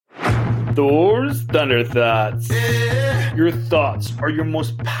Thor's Thunder Thoughts. Your thoughts are your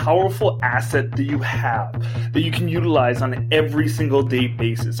most powerful asset that you have, that you can utilize on an every single day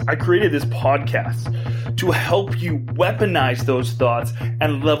basis. I created this podcast to help you weaponize those thoughts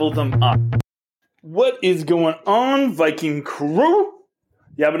and level them up. What is going on, Viking crew?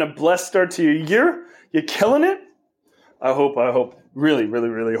 You having a blessed start to your year? You killing it? I hope,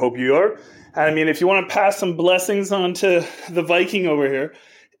 really hope you are. I mean, if you want to pass some blessings on to the Viking over here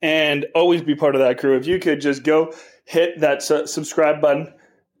and always be part of that crew, if you could just go hit that subscribe button,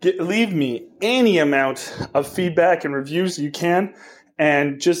 leave me any amount of feedback and reviews you can.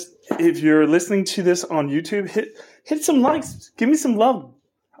 And just, if you're listening to this on YouTube, hit some likes, give me some love.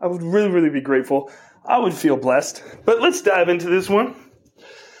 I would really be grateful. I would feel blessed. But let's dive into this one.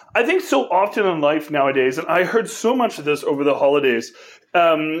 I think so often in life nowadays, and I heard so much of this over the holidays,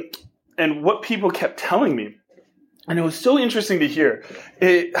 and what people kept telling me, and it was so interesting to hear.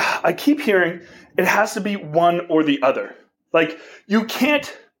 I keep hearing it has to be one or the other. Like you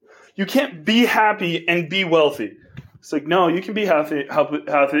can't be happy and be wealthy. It's like, no, you can be happy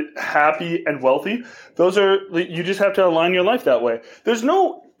and wealthy. You just have to align your life that way. There's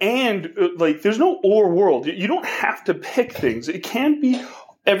no or world. You don't have to pick things. It can be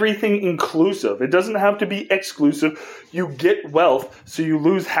everything inclusive. It doesn't have to be exclusive. You get wealth, so you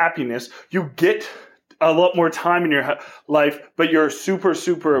lose happiness. You get a lot more time in your life, but you're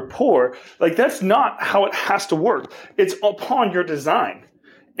super poor. Like, that's not how it has to work. It's upon your design.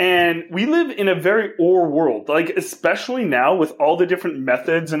 And we live in a very or world, like especially now with all the different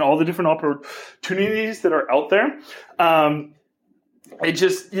methods and all the different opportunities that are out there.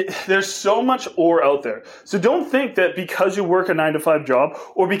 There's so much or out there. So don't think that because you work a 9-to-5 job,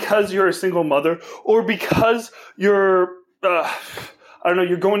 or because you're a single mother, or because you're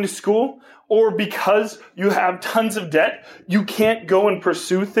going to school, or because you have tons of debt, you can't go and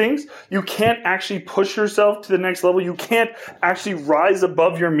pursue things. You can't actually push yourself to the next level. You can't actually rise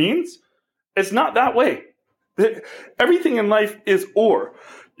above your means. It's not that way. Everything in life is or.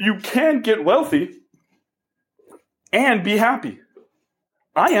 You can get wealthy and be happy.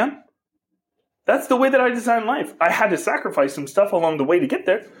 I am. That's the way that I designed life. I had to sacrifice some stuff along the way to get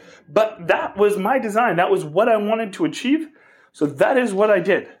there, but that was my design. That was what I wanted to achieve. So that is what I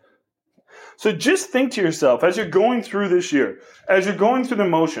did. So just think to yourself, as you're going through this year, as you're going through the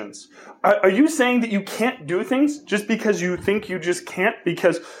motions, are you saying that you can't do things just because you think you just can't?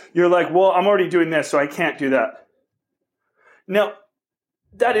 Because you're like, well, I'm already doing this, so I can't do that. Now,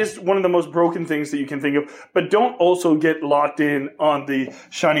 that is one of the most broken things that you can think of, but don't also get locked in on the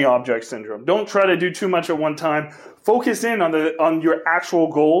shiny object syndrome. Don't try to do too much at one time. Focus in on your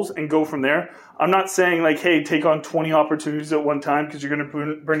actual goals and go from there. I'm not saying like, hey, take on 20 opportunities at one time because you're going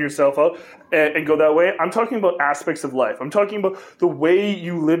to burn yourself out and go that way. I'm talking about aspects of life. I'm talking about the way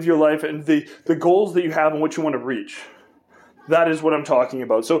you live your life and the goals that you have and what you want to reach. That is what I'm talking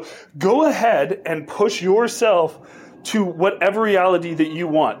about. So go ahead and push yourself to whatever reality that you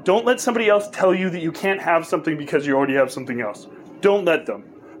want. Don't let somebody else tell you that you can't have something because you already have something else. Don't let them.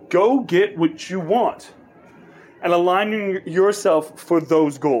 Go get what you want and aligning yourself for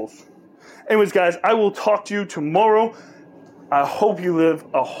those goals. Anyways, guys, I will talk to you tomorrow. I hope you live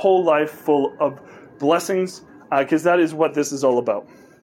a whole life full of blessings because that is what this is all about.